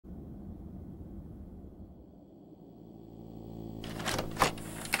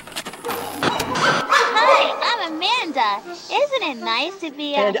Amanda. Isn't it nice to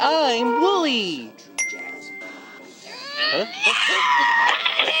be And I'm Wooly. Huh?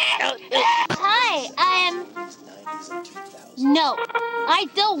 Hi, I'm... No, I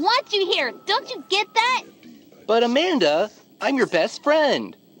don't want you here. Don't you get that? But Amanda, I'm your best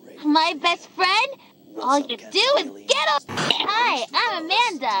friend. My best friend? All you do is get up. Hi, I'm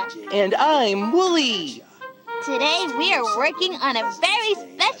Amanda. And I'm Wooly. Today we are working on a very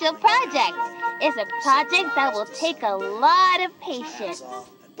special project. It's a project that will take a lot of patience.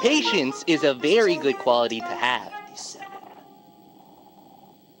 Patience is a very good quality to have.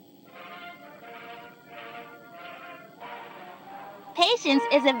 Patience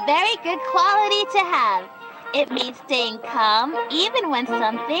is a very good quality to have. It means staying calm even when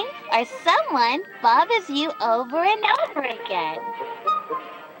something or someone bothers you over and over again.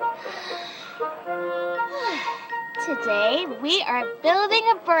 Today, we are building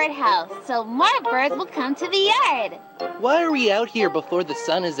a birdhouse so more birds will come to the yard. Why are we out here before the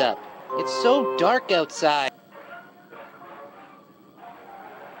sun is up? It's so dark outside.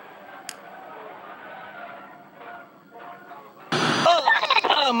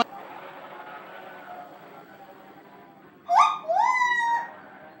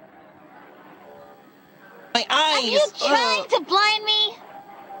 My eyes! Are you trying to blind me?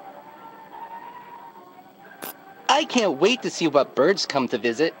 I can't wait to see what birds come to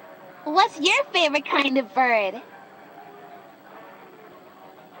visit. What's your favorite kind of bird?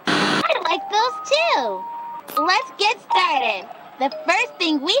 I like those too. Let's get started. The first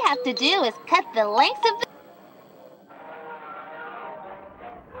thing we have to do is cut the lengths of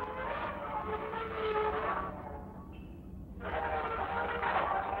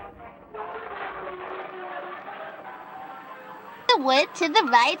the wood to the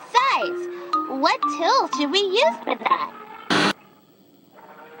right size. What tool should we use for that?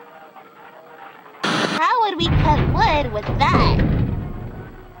 How would we cut wood with that?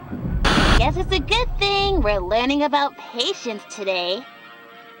 Guess it's a good thing we're learning about patience today.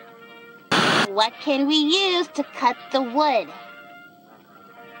 What can we use to cut the wood?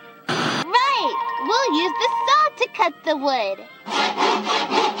 Right! We'll use the saw to cut the wood.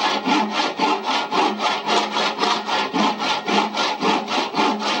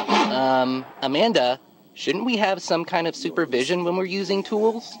 Amanda, shouldn't we have some kind of supervision when we're using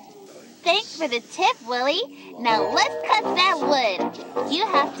tools? Thanks for the tip, Willie. Now let's cut that wood. You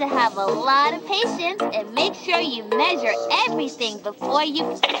have to have a lot of patience and make sure you measure everything before you...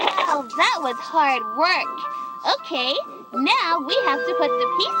 Wow, that was hard work. Okay, now we have to put the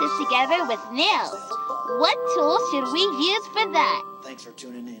pieces together with nails. What tool should we use for that? Thanks for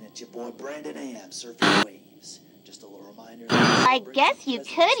tuning in. It's your boy Brandon Am, surfing waves. Just a little reminder. I guess you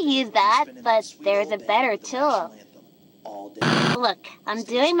could use that, but there's a better tool. Look, I'm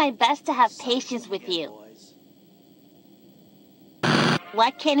doing my best to have patience with you.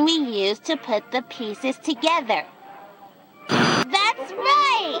 What can we use to put the pieces together? That's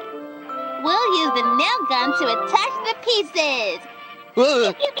right! We'll use the nail gun to attach the pieces.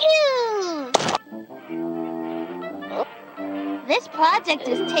 Pew, pew, pew. This project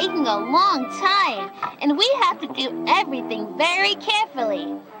is taking a long time, and we have to do everything very carefully.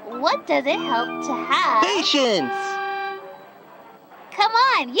 What does it help to have? Patience! Come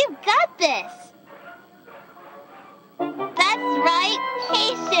on, you've got this. That's right,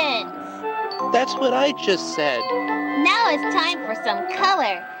 patience. That's what I just said. Now it's time for some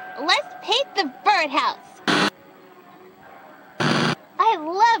color. Let's paint the birdhouse. I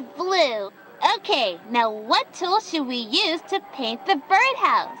love blue. Okay, now what tool should we use to paint the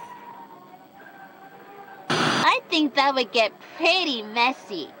birdhouse? I think that would get pretty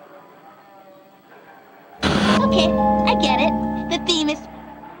messy. Okay, I get it. The theme is...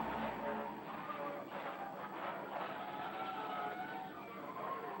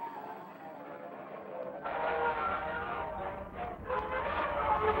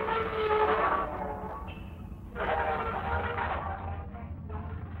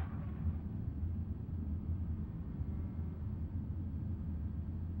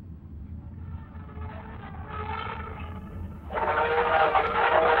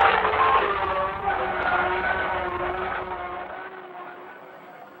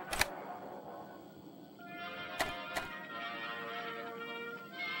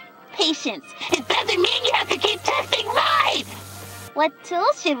 Patience. It doesn't mean you have to keep testing right! What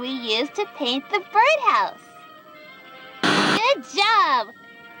tool should we use to paint the birdhouse? Good job!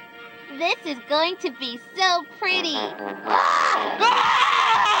 This is going to be so pretty.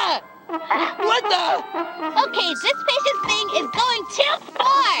 What the? Okay, this patience thing is going too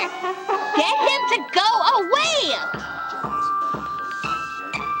far! Get him to go away!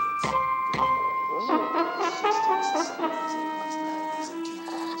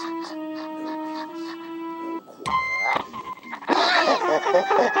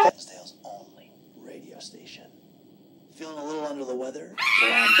 Tales only radio station. Feeling a little under the weather?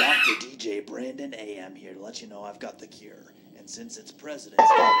 Well, I'm Dr. DJ Brandon AM here to let you know I've got the cure. And since it's President's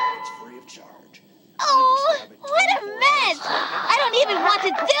Day, it's free of charge. Oh, what a mess! I don't even want to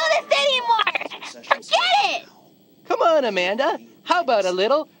do this anymore! Forget it! Come on, Amanda. How about a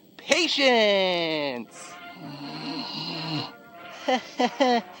little patience?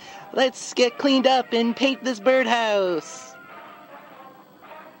 Let's get cleaned up and paint this birdhouse.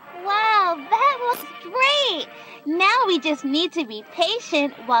 Wow, that looks great! Now we just need to be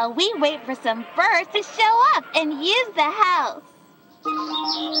patient while we wait for some birds to show up and use the house.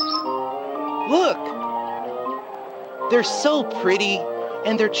 Look! They're so pretty,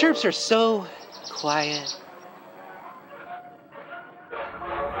 and their chirps are so quiet.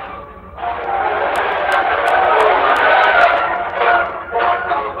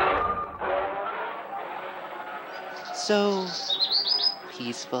 So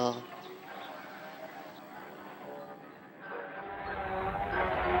peaceful.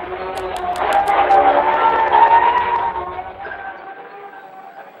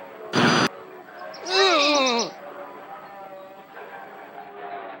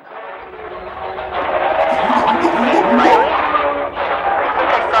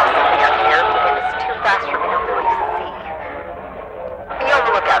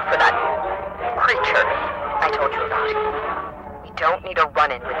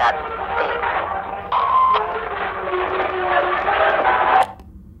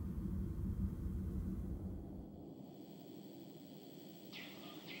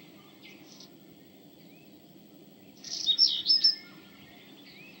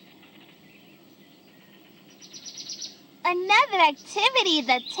 Another activity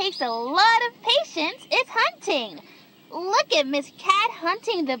that takes a lot of patience is hunting. Look at Miss Cat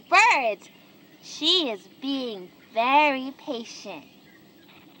hunting the birds. She is being very patient.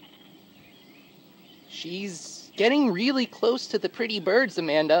 She's getting really close to the pretty birds,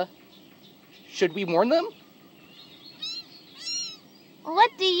 Amanda. Should we warn them?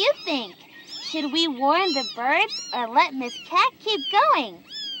 What do you think? Should we warn the birds or let Miss Cat keep going?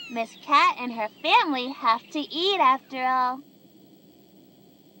 Miss Cat and her family have to eat after all.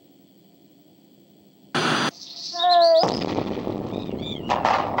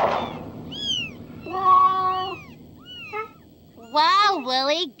 Wow,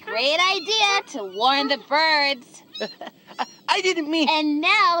 Willie, great idea to warn the birds. I didn't mean... And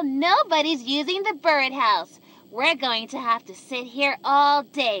now nobody's using the birdhouse. We're going to have to sit here all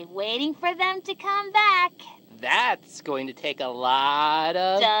day waiting for them to come back. That's going to take a lot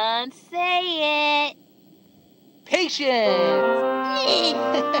of... Don't say it. Patience!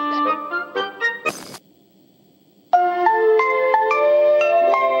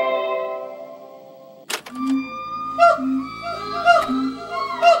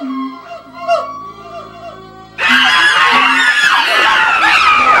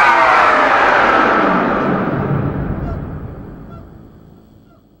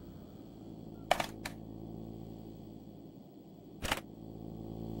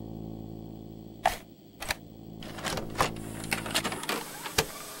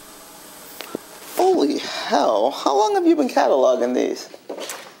 Holy hell, how long have you been cataloging these?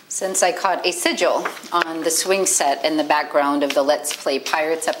 Since I caught a sigil on the swing set in the background of the Let's Play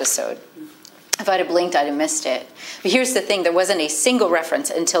Pirates episode. If I'd have blinked, I'd have missed it. But here's the thing, there wasn't a single reference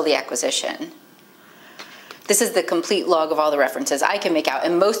until the acquisition. This is the complete log of all the references I can make out,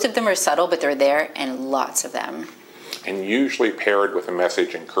 and most of them are subtle, but they're there, and lots of them. And usually paired with a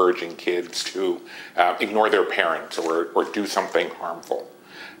message encouraging kids to ignore their parents or do something harmful.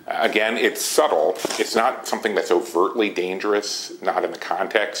 Again, it's subtle. It's not something that's overtly dangerous, not in the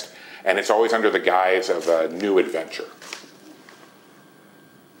context, and it's always under the guise of a new adventure.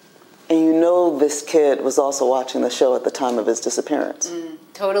 And you know this kid was also watching the show at the time of his disappearance.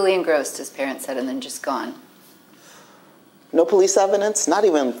 Totally engrossed, his parents said, and then just gone. No police evidence? Not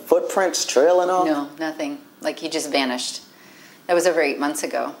even footprints trailing off? No, nothing. Like he just vanished. That was over 8 months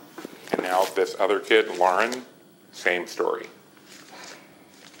ago. And now this other kid, Lauren, same story.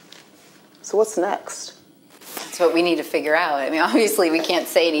 So what's next? That's what we need to figure out. I mean, obviously we can't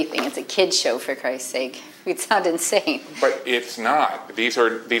say anything. It's a kid's show, for Christ's sake. We'd sound insane. But it's not. These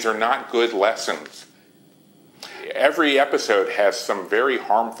are not good lessons. Every episode has some very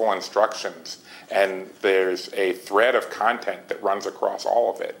harmful instructions, and there's a thread of content that runs across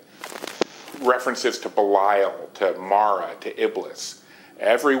all of it. References to Belial, to Mara, to Iblis.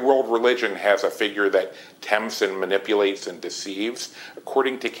 Every world religion has a figure that tempts and manipulates and deceives.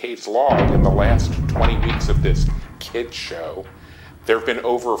 According to Kate's log, in the last 20 weeks of this kids show, there have been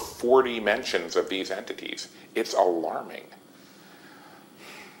over 40 mentions of these entities. It's alarming.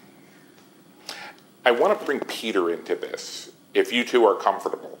 I want to bring Peter into this, if you two are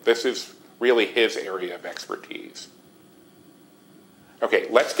comfortable. This is really his area of expertise. Okay,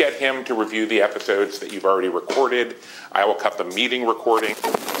 let's get him to review the episodes that you've already recorded. I will cut the meeting recording.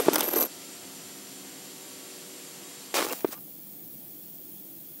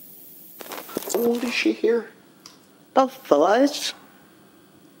 How old is she here? About 5?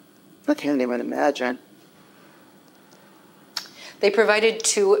 I can't even imagine. They provided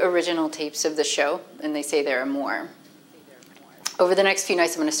 2 original tapes of the show, and they say there are more. Over the next few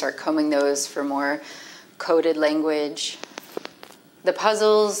nights, I'm going to start combing those for more coded language. The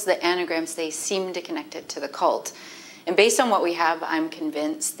puzzles, the anagrams, they seem to connect it to the cult. And based on what we have, I'm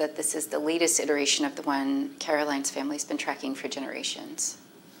convinced that this is the latest iteration of the one Caroline's family's been tracking for generations.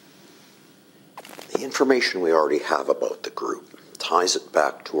 The information we already have about the group ties it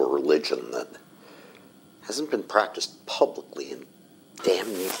back to a religion that hasn't been practiced publicly in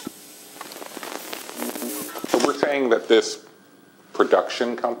damn near. So we're saying that this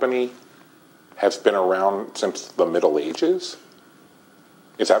production company has been around since the Middle Ages?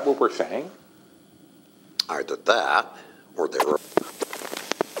 Is that what we're saying? Either that, or there are...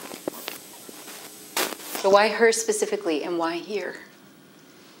 But why her specifically, and why here?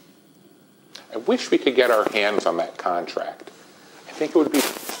 I wish we could get our hands on that contract. I think it would be...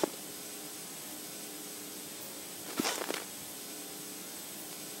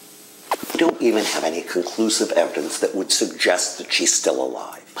 We don't even have any conclusive evidence that would suggest that she's still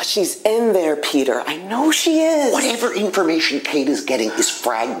alive. But she's in there, Peter. I know she is. Whatever information Kate is getting is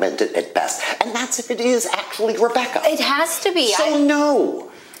fragmented at best, and that's if it is actually Rebecca. It has to be. So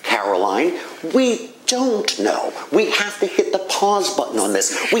no, Caroline, we don't know. We have to hit the pause button on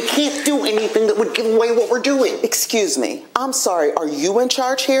this. We can't do anything that would give away what we're doing. Excuse me. I'm sorry. Are you in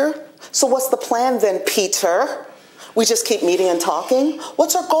charge here? So what's the plan then, Peter? We just keep meeting and talking?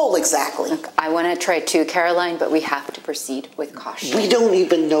 What's our goal exactly? Look, I want to try too, Caroline, but we have to proceed with caution. We don't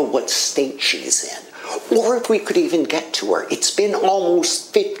even know what state she's in, or if we could even get to her. It's been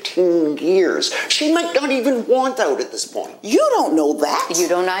almost 15 years. She might not even want out at this point. You don't know that. You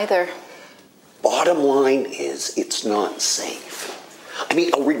don't either. Bottom line is, it's not safe. I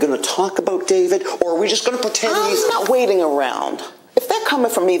mean, are we going to talk about David, or are we just going to pretend he's... I'm not waiting around. If they're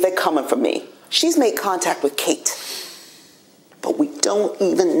coming for me, they're coming for me. She's made contact with Kate. But we don't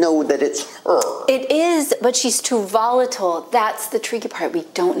even know that it's her. It is, but she's too volatile. That's the tricky part. We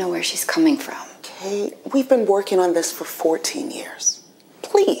don't know where she's coming from. Kate, we've been working on this for 14 years.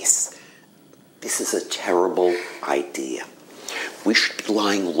 Please. This is a terrible idea. We should be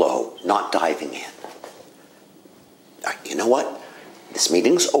lying low, not diving in. You know what? This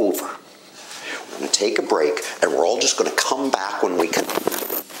meeting's over. We're going to take a break, and we're all just going to come back when we can.